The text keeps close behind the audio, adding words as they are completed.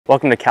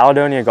Welcome to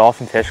Caledonia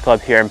Golf and Fish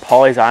Club here in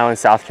Pawleys Island,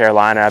 South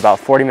Carolina, about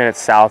 40 minutes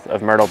south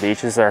of Myrtle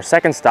Beach. This is our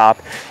second stop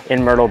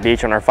in Myrtle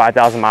Beach on our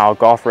 5,000-mile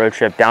golf road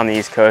trip down the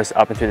East Coast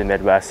up and through the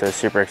Midwest. So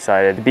super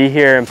excited to be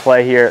here and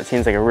play here. It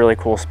seems like a really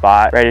cool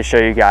spot. Ready to show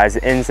you guys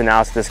the ins and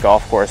outs of this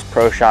golf course,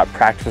 pro shop,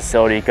 practice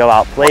facility. Go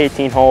out, play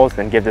 18 holes,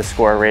 then give this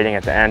score a rating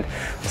at the end.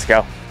 Let's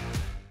go.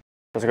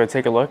 Let's go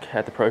take a look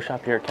at the pro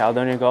shop here at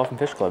Caledonia Golf and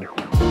Fish Club.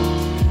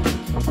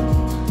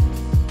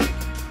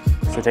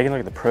 So taking a look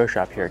at the pro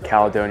shop here at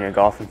Caledonia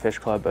Golf and Fish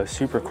Club, a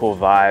super cool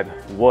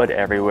vibe, wood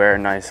everywhere,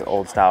 nice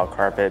old style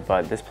carpet,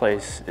 but this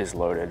place is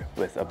loaded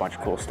with a bunch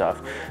of cool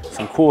stuff.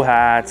 Some cool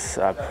hats,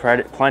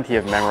 plenty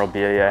of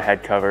memorabilia,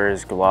 head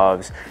covers,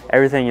 gloves,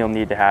 everything you'll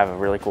need to have. A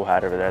really cool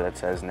hat over there that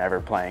says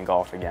never playing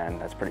golf again.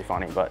 That's pretty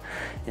funny, but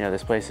you know,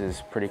 this place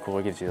is pretty cool.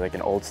 It gives you like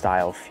an old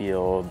style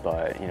feel,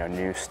 but you know,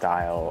 new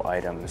style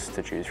items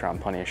to choose from,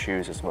 plenty of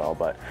shoes as well,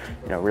 but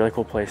you know, really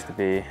cool place to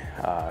be.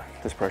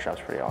 This pro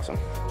shop's pretty awesome.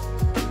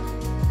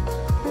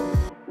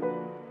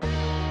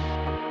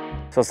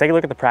 So let's take a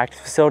look at the practice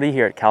facility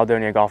here at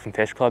Caledonia Golf and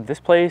Fish Club. This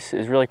place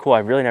is really cool.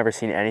 I've really never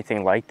seen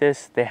anything like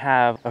this. They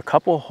have a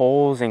couple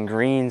holes and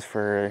greens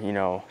for, you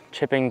know,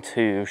 chipping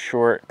to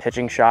short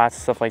pitching shots,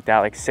 stuff like that,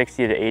 like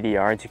 60 to 80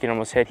 yards. You can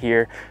almost hit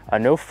here.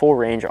 No full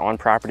range on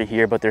property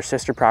here, but their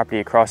sister property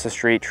across the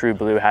street, True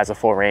Blue, has a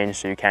full range,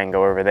 so you can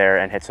go over there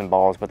and hit some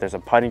balls, but there's a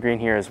putting green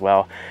here as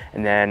well.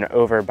 And then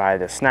over by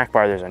the snack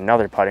bar, there's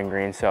another putting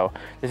green. So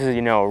this is,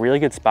 you know, a really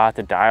good spot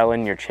to dial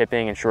in your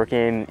chipping and short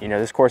game. You know,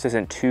 this course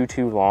isn't too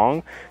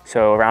long,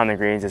 so around the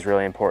greens is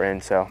really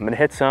important. So I'm gonna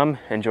hit some,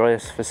 enjoy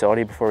this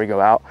facility before we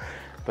go out.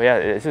 But yeah,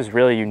 this is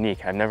really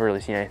unique. I've never really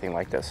seen anything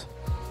like this.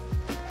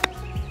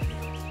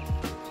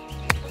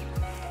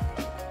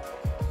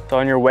 So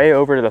on your way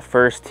over to the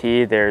first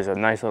tee, there's a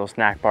nice little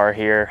snack bar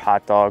here,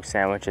 hot dogs,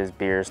 sandwiches,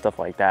 beers, stuff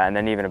like that, and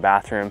then even a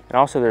bathroom. And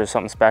also there's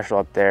something special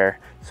up there,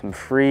 some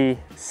free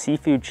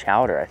seafood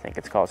chowder, I think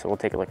it's called, so we'll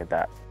take a look at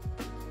that.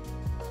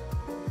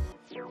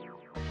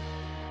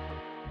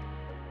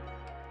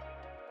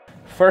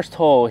 First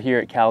hole here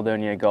at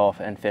Caledonia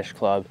Golf and Fish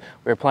Club,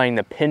 we're playing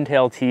the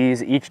pintail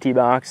tees. Each tee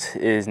box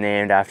is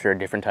named after a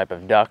different type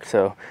of duck,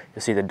 so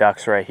you'll see the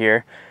ducks right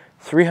here.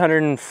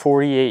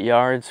 348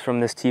 yards from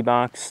this tee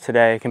box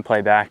today. I can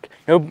play back.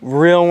 No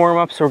real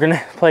warm-up, so we're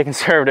gonna play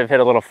conservative, hit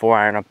a little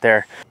 4-iron up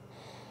there.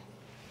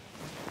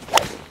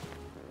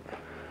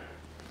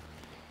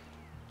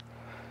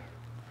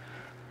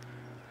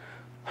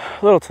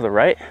 A little to the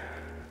right.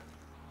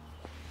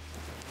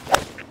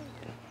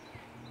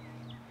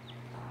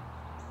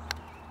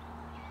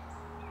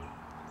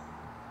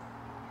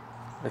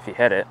 If you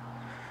hit it.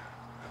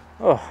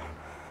 Oh.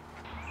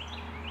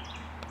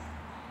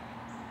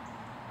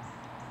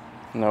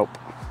 Nope.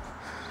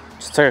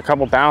 Just took a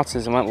couple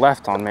bounces and went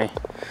left on me.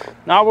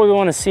 Not what we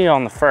want to see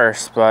on the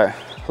first, but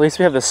at least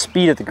we have the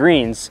speed at the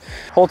greens.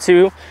 Hole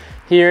 2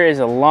 here is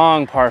a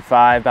long par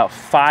 5, about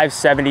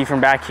 570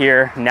 from back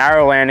here.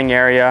 Narrow landing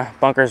area,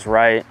 bunker's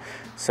right.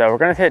 So we're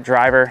gonna hit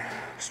driver,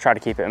 just try to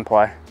keep it in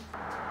play.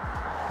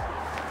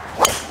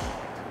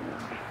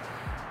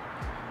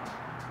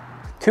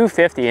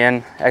 .250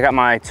 in. I got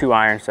my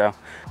 2-iron, so.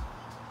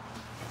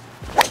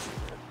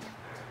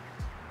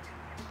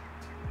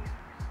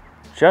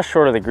 Just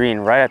short of the green,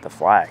 right at the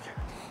flag.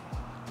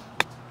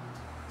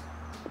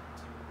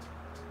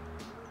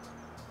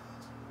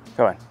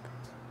 Go in.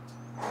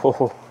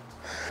 Oh,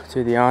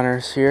 do the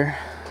honors here.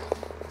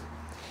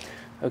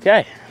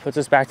 Okay, puts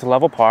us back to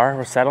level par.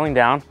 We're settling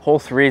down. Hole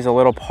 3 is a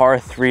little par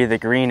 3. The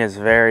green is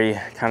very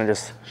kind of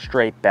just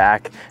straight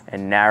back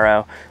and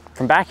narrow.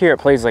 From back here, it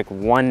plays like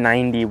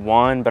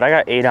 191, but I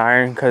got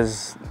 8-iron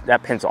because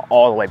that pin's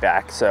all the way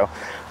back. So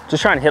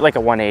just trying to hit like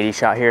a 180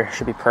 shot here.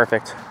 Should be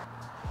perfect.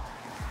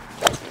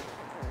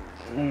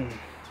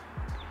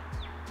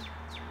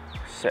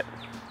 Sit.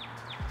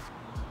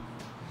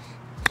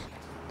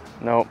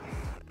 Nope.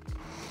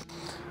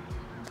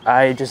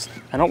 I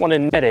don't want to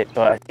admit it,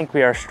 but I think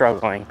we are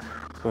struggling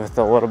with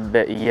a little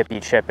bit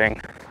yippy chipping.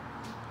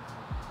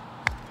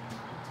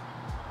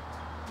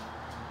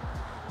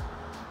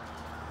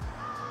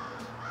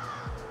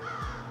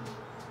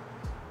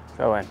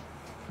 Go in.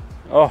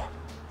 Oh,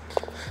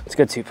 it's a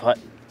good 2-putt.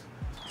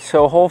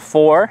 So hole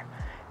 4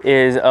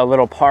 is a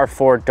little par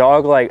 4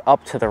 dog leg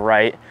up to the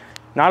right.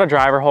 Not a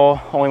driver hole,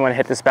 only want to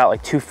hit this about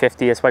like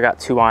 250, that's why I got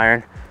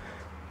 2-iron.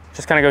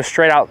 Just gonna go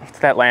straight out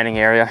to that landing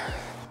area.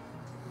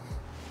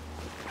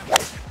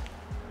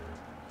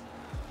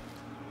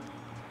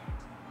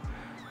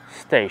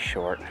 Stay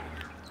short.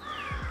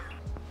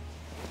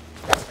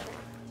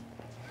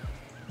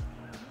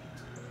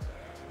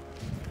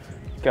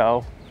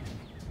 Go.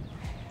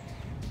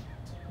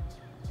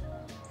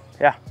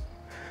 Yeah.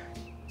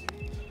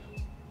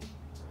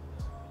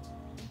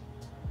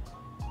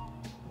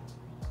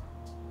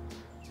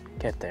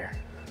 Get there.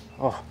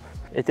 Oh,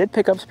 it did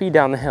pick up speed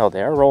down the hill.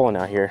 They are rolling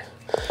out here,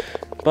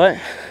 but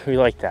we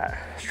like that.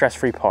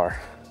 Stress-free par.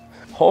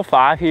 Hole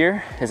 5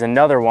 here is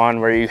another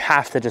one where you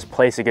have to just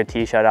place a good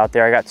tee shot out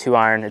there. I got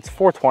 2-iron. It's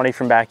 420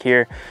 from back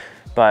here.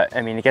 But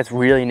I mean, it gets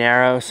really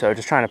narrow, so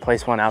just trying to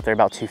place one out there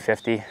about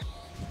 250.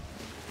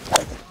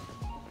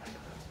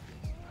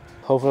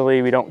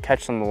 Hopefully we don't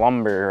catch some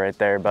lumber right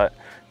there, but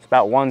it's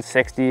about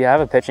 160. I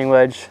have a pitching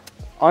wedge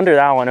under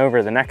that one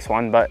over the next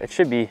one, but it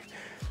should be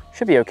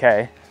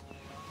okay.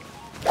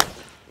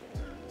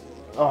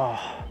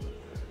 Oh,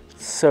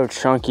 it's so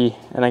chunky,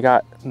 and I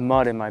got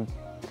mud in my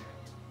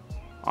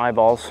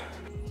eyeballs.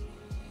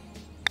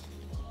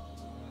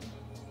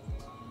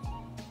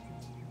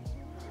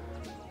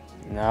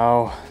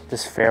 No,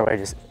 this fairway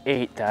just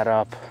ate that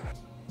up.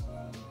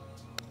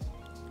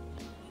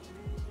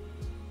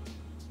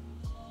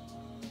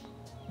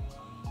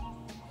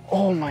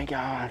 Oh my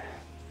God.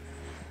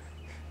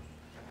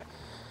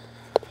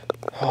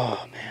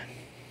 Oh man,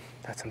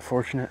 that's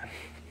unfortunate.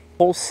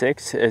 Hole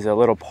 6 is a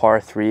little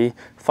par 3.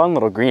 Fun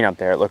little green up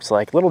there, it looks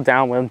like. A little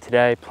downwind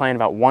today, playing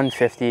about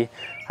 150.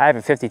 I have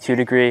a 52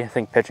 degree, I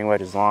think pitching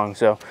wedge is long,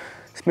 so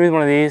smooth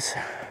one of these.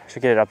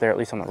 Should get it up there, at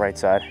least on the right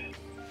side.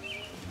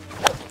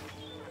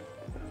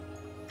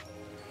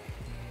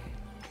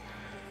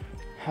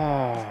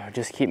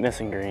 Just keep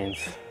missing greens.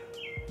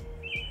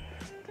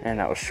 And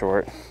that was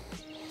short.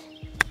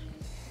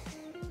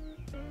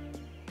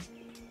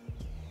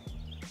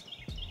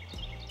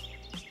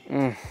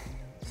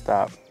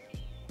 Stop.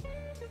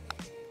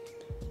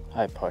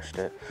 I pushed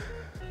it.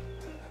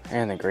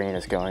 And the green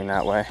is going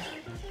that way.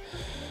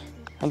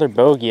 Another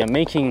bogey. I'm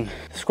making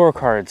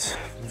scorecards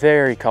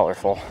very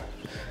colorful.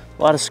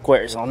 A lot of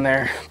squares on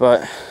there,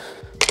 but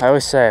I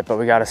always say it, but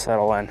we gotta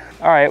settle in.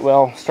 All right,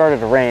 well, started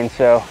to rain,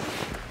 so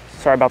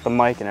sorry about the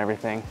mic and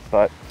everything,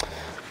 but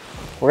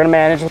we're gonna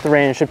manage with the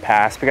rain. It should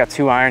pass. We got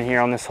 2 iron here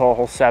on this hole,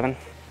 hole 7.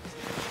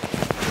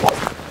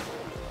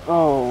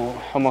 Oh,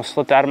 almost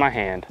slipped out of my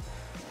hand.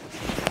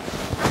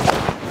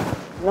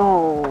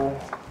 No.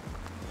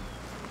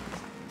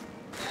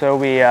 So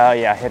we,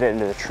 yeah, hit it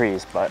into the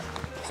trees, but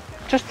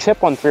just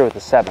chip one through with the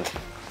 7.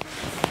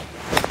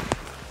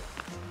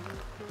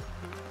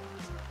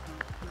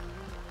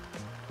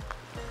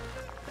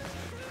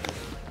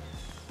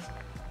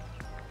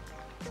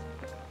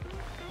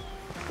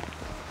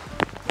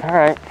 All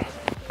right,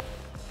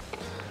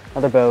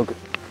 another bogue.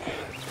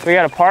 So we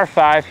got a par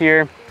 5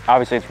 here.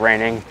 Obviously it's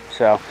raining,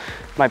 so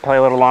might play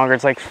a little longer.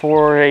 It's like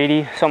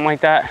 480, something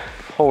like that.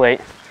 Hole 8.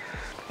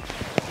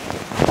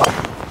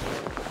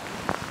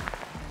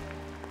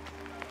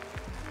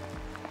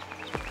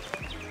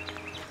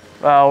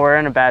 Well, we're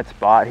in a bad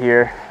spot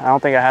here. I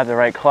don't think I have the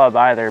right club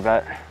either,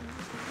 but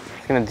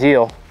it's gonna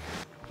deal.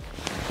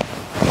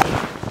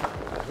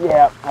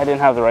 Yeah, I didn't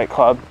have the right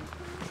club.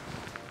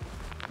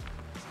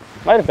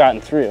 Might have gotten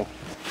through.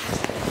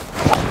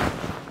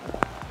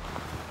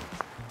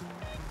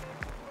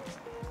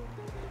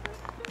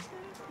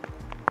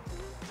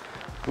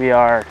 We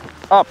are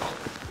up.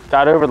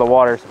 Got over the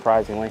water,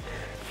 surprisingly.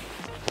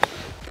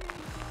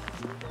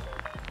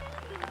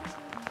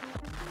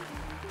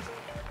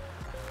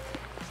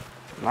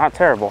 Not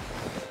terrible.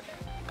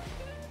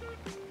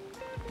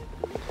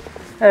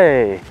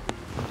 Hey,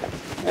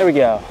 there we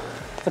go.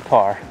 It's a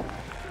par.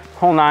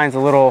 Hole 9's a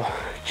little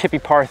chippy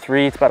par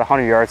 3. It's about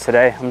 100 yards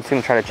today. I'm just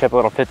gonna try to chip a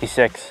little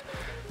 56.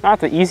 Not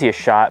the easiest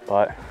shot,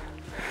 but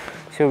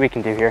see what we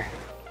can do here.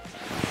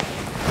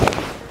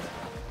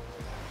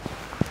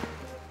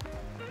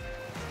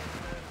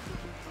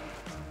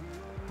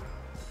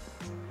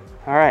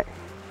 All right.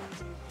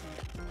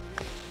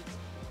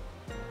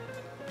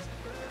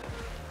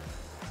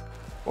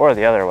 Or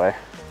the other way.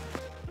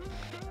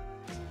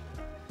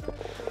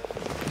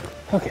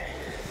 Okay,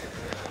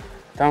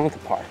 done with the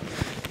par.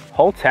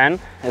 Hole 10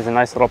 is a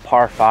nice little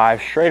par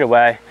 5 straight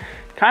away.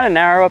 Kind of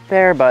narrow up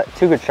there, but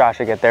 2 good shots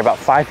to get there, about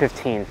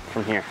 515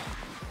 from here.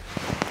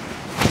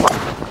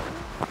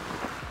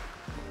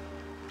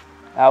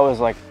 That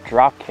was like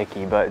drop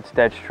kicky, but it's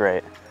dead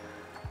straight.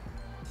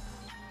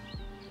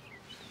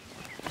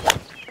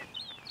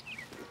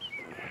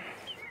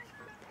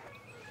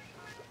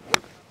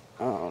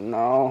 Oh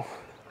no.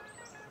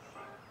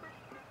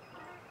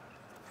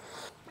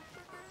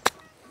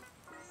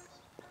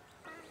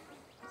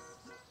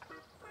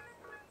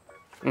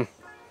 A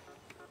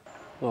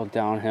little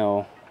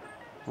downhill,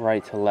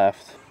 right to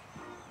left.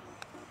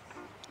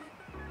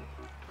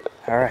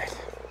 All right,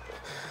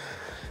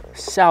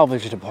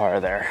 salvaged a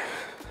par there.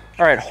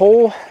 All right,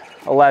 hole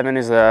 11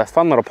 is a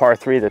fun little par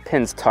 3. The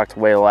pin's tucked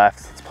way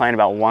left. It's playing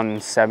about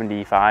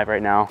 175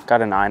 right now.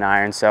 Got a 9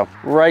 iron, so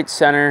right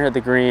center of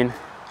the green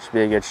should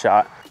be a good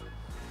shot.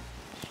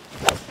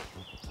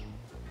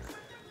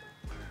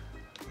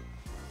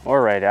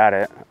 Or right at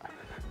it.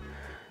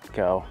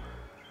 Go.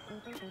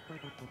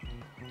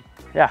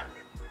 Yeah.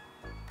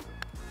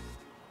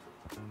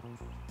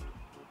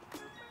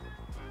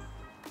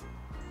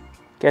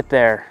 Get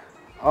there.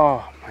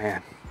 Oh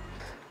man.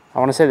 I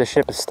want to say the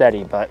ship is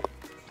steady, but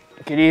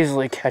it could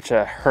easily catch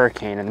a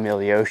hurricane in the middle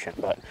of the ocean.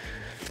 But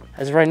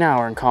as of right now,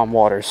 we're in calm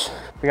waters.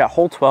 We got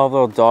hole 12,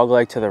 little dog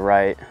leg to the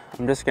right.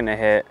 I'm just gonna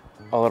hit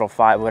a little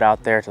 5-wood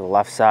out there to the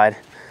left side.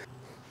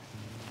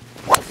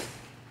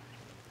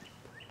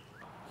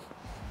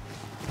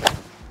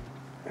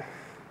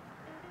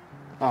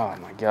 Oh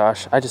my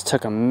gosh, I just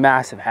took a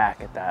massive hack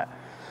at that.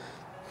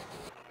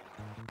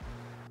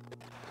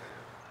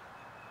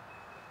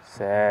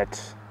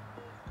 Set.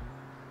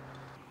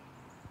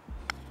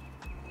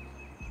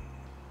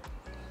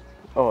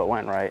 Oh, it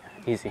went right.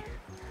 Easy.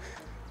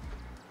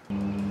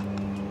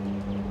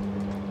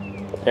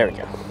 There we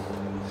go.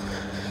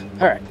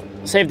 All right,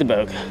 save the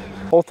bogue.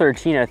 Hole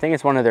 13, I think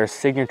it's one of their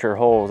signature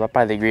holes. Up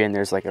by the green,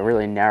 there's like a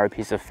really narrow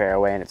piece of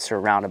fairway and it's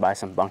surrounded by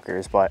some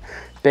bunkers, but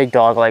big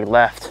dog leg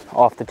left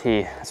off the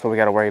tee. That's what we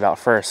gotta worry about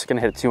first.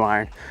 Gonna hit a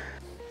 2-iron.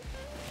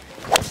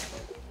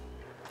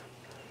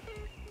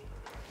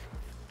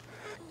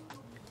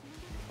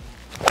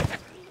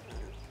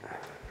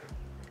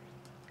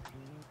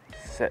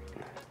 Sit.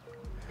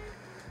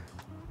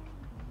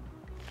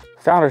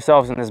 Found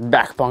ourselves in this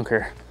back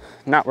bunker.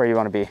 Not where you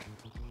wanna be.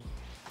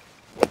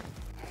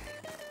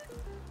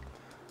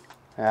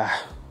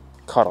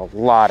 Caught a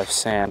lot of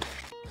sand.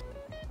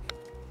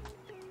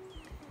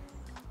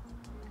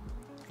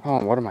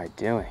 Oh, what am I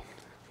doing?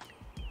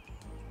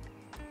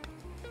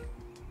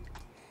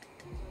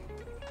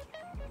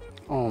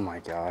 Oh my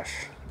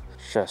gosh,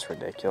 it's just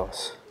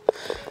ridiculous.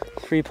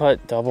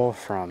 3-putt double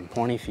from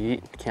 20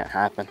 feet, can't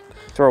happen.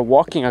 So we're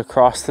walking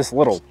across this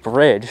little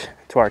bridge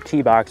to our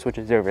tee box, which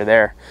is over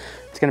there.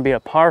 It's gonna be a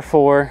par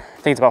 4,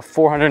 I think it's about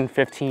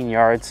 415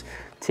 yards.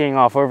 Teeing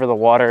off over the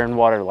water and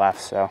water left,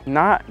 so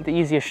not the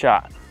easiest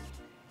shot.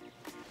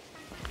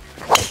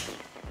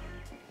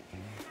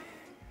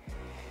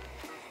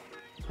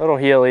 A little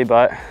heely,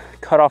 but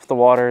cut off the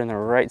water in the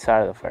right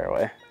side of the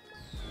fairway.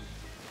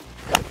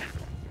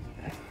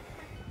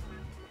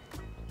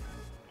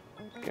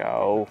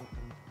 Go.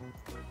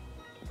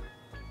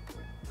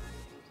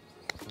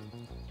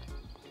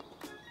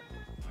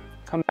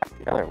 Come back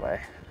the other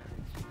way.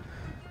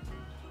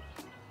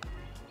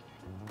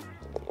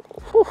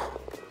 Whew.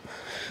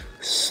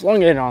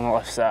 Slung it on the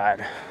left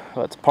side,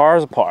 but it's par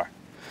as a par.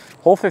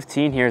 Hole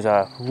 15 here is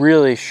a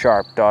really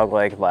sharp dog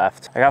leg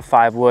left. I got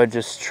 5 wood,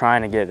 just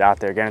trying to get it out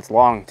there. Again, it's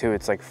long too.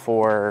 It's like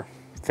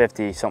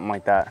 450, something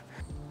like that.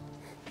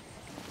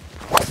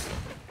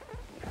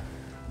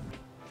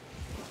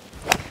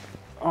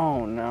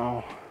 Oh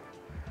no.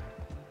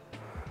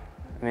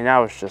 I mean, that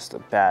was just a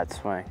bad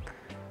swing.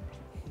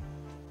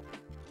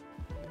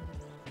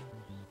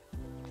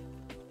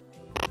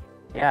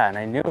 Yeah, and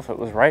I knew if it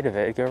was right of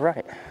it, it'd go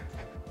right.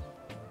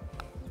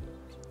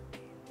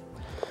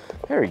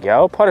 There we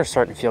go, putter's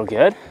starting to feel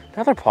good.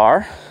 Another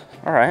par,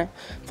 all right.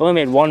 I've only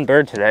made 1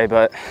 bird today,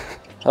 but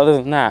other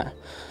than that,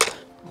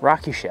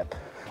 rocky ship.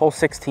 Hole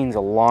 16 is a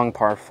long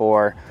par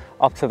 4,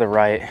 up to the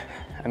right.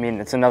 I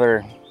mean, it's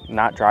another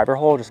not driver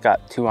hole, just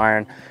got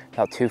 2-iron,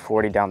 about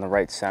 240 down the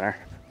right center.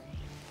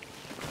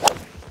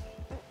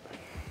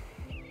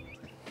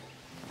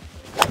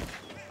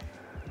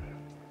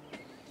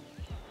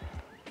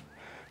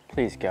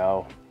 Please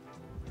go.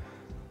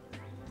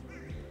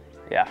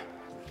 Yeah.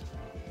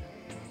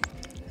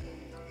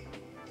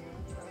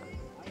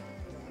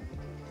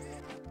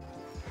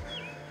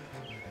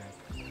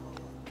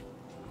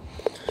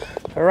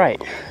 All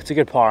right, it's a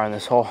good par on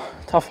this hole.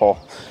 Tough hole.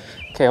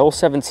 Okay, hole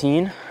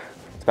 17.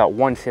 It's about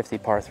 150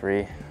 par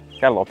 3.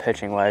 Got a little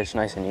pitching wedge,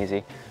 nice and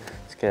easy.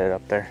 Let's get it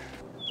up there.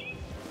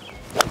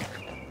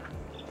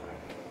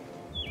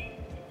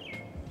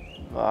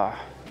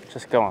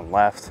 Just going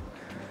left.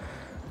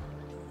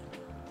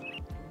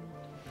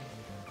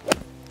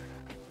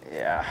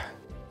 Yeah,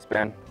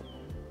 spin.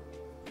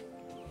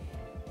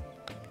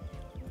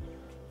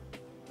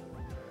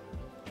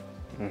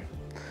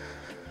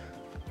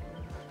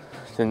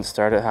 Didn't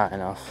start it high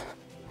enough.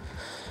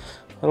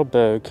 Little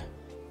bogue.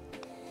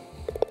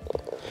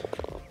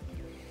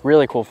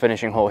 Really cool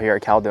finishing hole here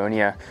at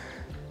Caledonia.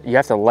 You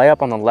have to lay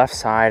up on the left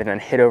side and then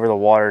hit over the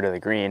water to the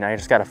green. I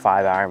just got a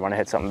 5-iron, want to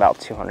hit something about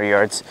 200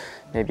 yards,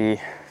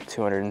 maybe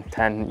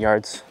 210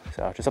 yards.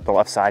 So just up the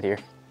left side here.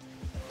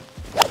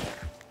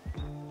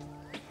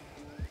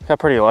 Got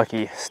pretty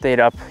lucky,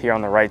 stayed up here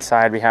on the right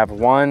side. We have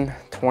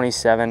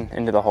 127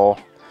 into the hole,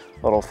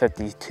 little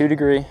 52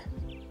 degree.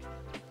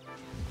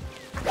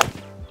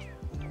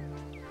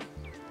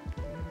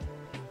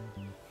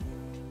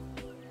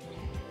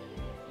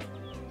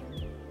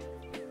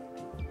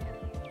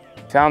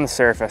 Found the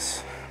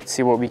surface. Let's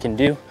see what we can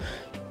do.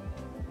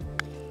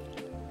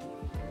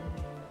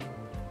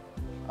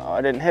 Oh,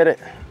 I didn't hit it.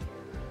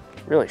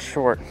 Really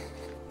short.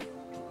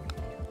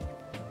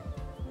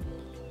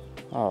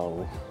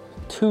 Oh,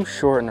 2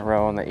 short in a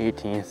row on the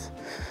 18th.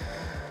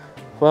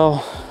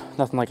 Well,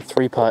 nothing like a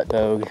 3-putt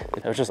bogue.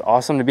 It was just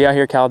awesome to be out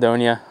here,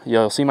 Caledonia.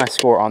 You'll see my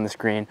score on the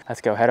screen.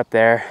 Let's go head up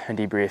there and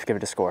debrief, give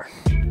it a score.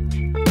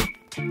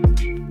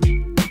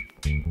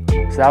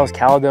 So that was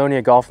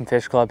Caledonia Golf and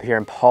Fish Club here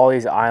in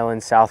Pawleys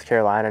Island, South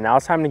Carolina. Now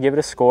it's time to give it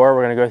a score.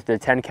 We're gonna go through the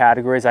 10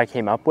 categories I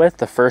came up with.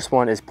 The first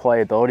one is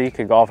playability.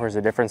 Could golfers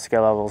of different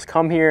skill levels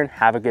come here and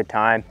have a good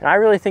time? And I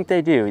really think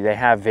they do. They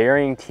have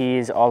varying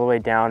tees all the way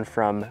down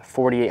from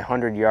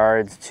 4,800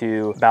 yards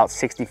to about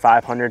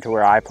 6,500 to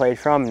where I played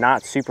from.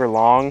 Not super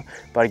long,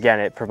 but again,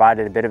 it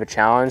provided a bit of a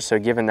challenge. So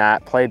given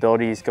that,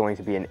 playability is going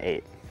to be an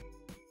 8.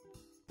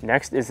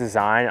 Next is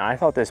design. I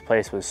thought this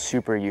place was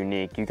super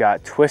unique. You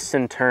got twists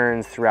and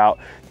turns throughout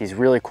these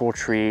really cool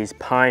trees,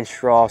 pine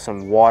straw,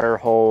 some water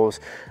holes.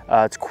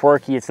 It's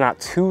quirky, it's not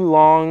too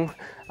long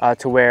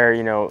to where,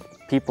 you know,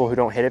 people who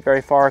don't hit it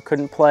very far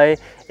couldn't play.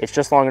 It's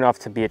just long enough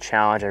to be a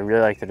challenge. I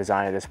really like the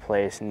design of this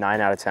place, 9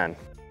 out of 10.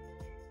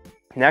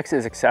 Next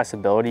is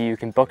accessibility. You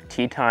can book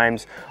tee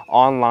times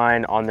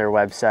online on their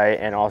website,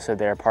 and also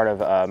they're part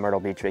of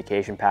Myrtle Beach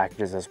vacation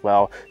packages as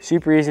well.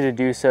 Super easy to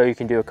do so. You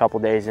can do a couple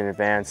days in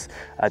advance.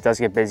 It does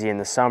get busy in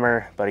the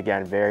summer, but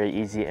again, very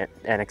easy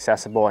and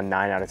accessible, and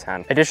 9 out of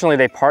 10. Additionally,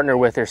 they partner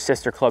with their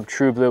sister club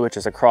True Blue, which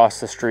is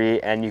across the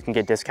street, and you can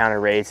get discounted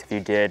rates if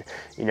you did,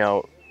 you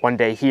know, one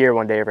day here,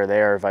 one day over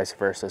there, or vice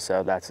versa.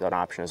 So that's an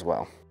option as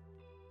well.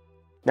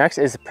 Next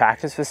is the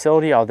practice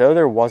facility. Although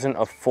there wasn't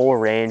a full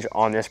range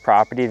on this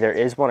property, there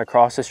is one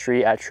across the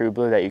street at True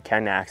Blue that you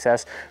can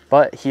access.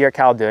 But here at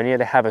Caledonia,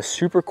 they have a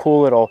super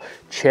cool little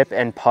chip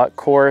and putt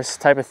course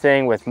type of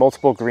thing with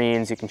multiple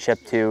greens. You can chip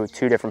to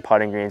 2 different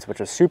putting greens,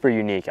 which is super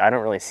unique. I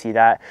don't really see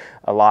that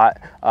a lot.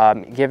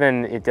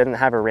 Given it didn't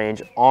have a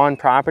range on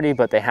property,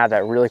 but they had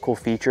that really cool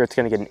feature, it's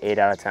gonna get an 8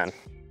 out of 10.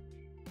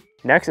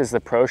 Next is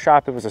the pro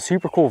shop. It was a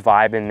super cool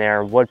vibe in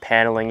there, wood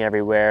paneling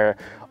everywhere,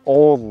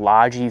 old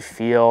lodgy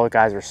feel.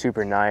 Guys were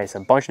super nice.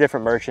 A bunch of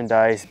different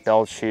merchandise,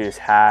 belts, shoes,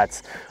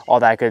 hats, all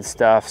that good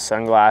stuff,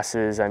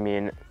 sunglasses. I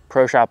mean,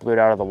 pro shop blew it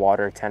out of the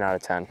water, 10 out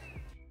of 10.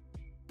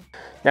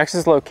 Next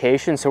is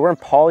location. So we're in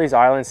Pawleys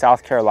Island,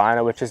 South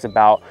Carolina, which is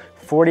about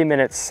 40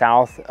 minutes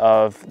south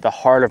of the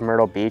heart of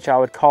Myrtle Beach, I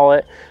would call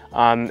it.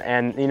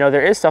 And you know,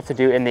 there is stuff to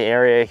do in the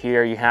area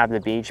here. You have the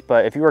beach,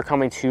 but if you were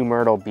coming to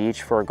Myrtle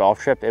Beach for a golf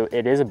trip,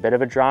 it is a bit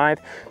of a drive.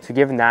 So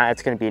given that,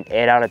 it's going to be an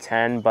 8 out of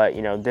 10. But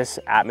you know, this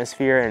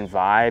atmosphere and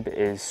vibe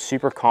is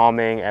super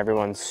calming.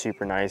 Everyone's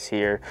super nice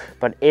here,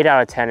 but 8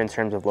 out of 10 in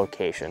terms of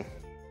location.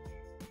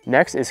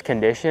 Next is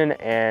condition,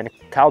 and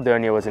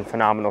Caledonia was in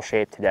phenomenal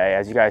shape today.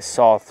 As you guys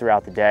saw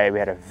throughout the day, we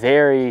had a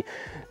very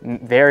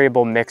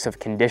variable mix of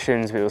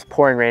conditions. It was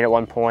pouring rain at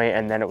one point,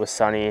 and then it was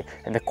sunny,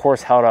 and the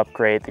course held up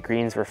great. The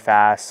greens were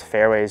fast,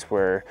 fairways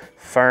were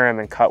firm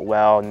and cut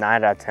well,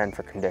 9 out of 10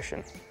 for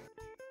condition.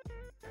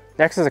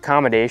 Next is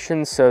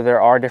accommodations. So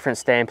there are different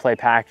stay and play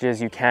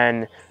packages you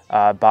can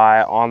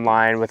buy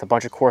online with a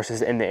bunch of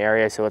courses in the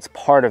area. So it's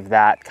part of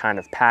that kind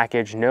of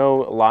package. No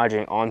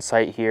lodging on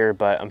site here,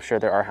 but I'm sure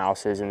there are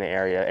houses in the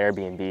area,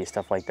 Airbnb,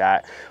 stuff like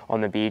that on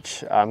the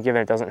beach. Given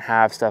it doesn't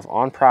have stuff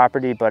on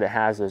property, but it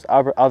has those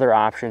other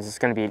options, it's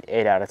going to be an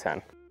 8 out of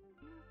 10.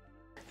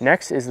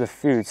 Next is the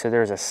food. So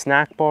there's a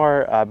snack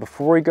bar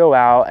before you go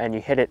out, and you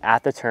hit it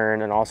at the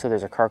turn, and also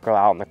there's a cart girl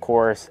out on the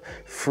course.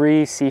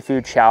 Free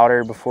seafood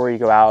chowder before you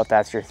go out if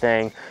that's your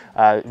thing.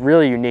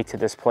 Really unique to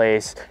this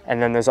place. And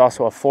then there's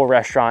also a full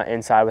restaurant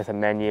inside with a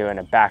menu and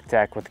a back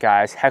deck with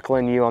guys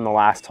heckling you on the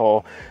last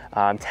hole.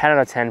 10 out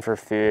of 10 for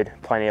food,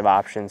 plenty of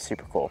options,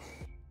 super cool.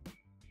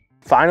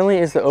 Finally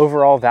is the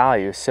overall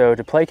value. So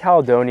to play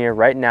Caledonia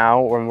right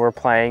now, when we're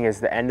playing, is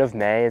the end of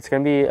May. It's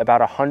going to be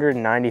about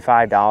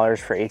 $195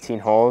 for 18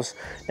 holes.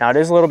 Now it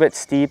is a little bit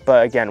steep,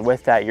 but again,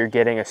 with that, you're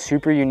getting a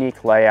super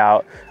unique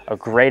layout, a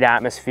great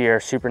atmosphere,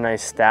 super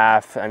nice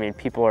staff. I mean,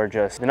 people are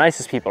just the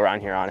nicest people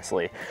around here,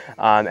 honestly.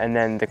 And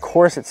then the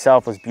course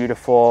itself was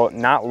beautiful,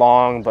 not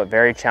long, but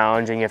very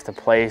challenging. You have to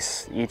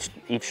place each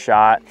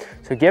shot.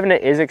 So given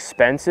it is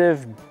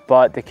expensive,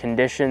 but the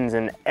conditions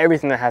and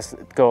everything that has to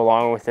go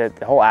along with it,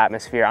 the whole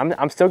atmosphere,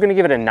 I'm still gonna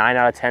give it a 9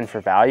 out of 10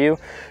 for value.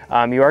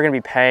 You are gonna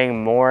be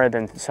paying more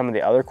than some of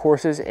the other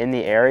courses in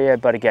the area,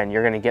 but again,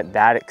 you're gonna get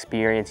that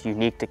experience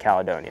unique to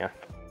Caledonia.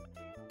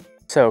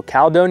 So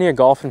Caledonia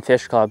Golf and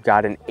Fish Club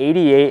got an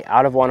 88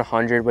 out of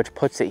 100, which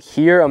puts it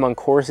here among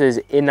courses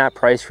in that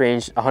price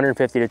range,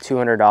 $150 to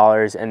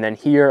 $200, and then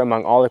here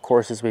among all the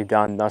courses we've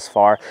done thus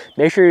far.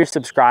 Make sure you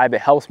subscribe,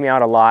 it helps me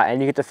out a lot, and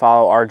you get to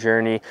follow our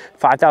journey,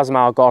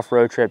 5,000-mile golf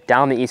road trip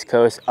down the East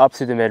Coast, up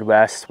to the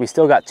Midwest. We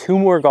still got 2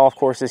 more golf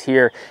courses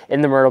here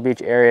in the Myrtle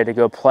Beach area to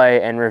go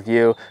play and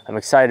review. I'm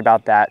excited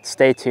about that.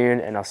 Stay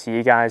tuned, and I'll see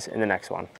you guys in the next one.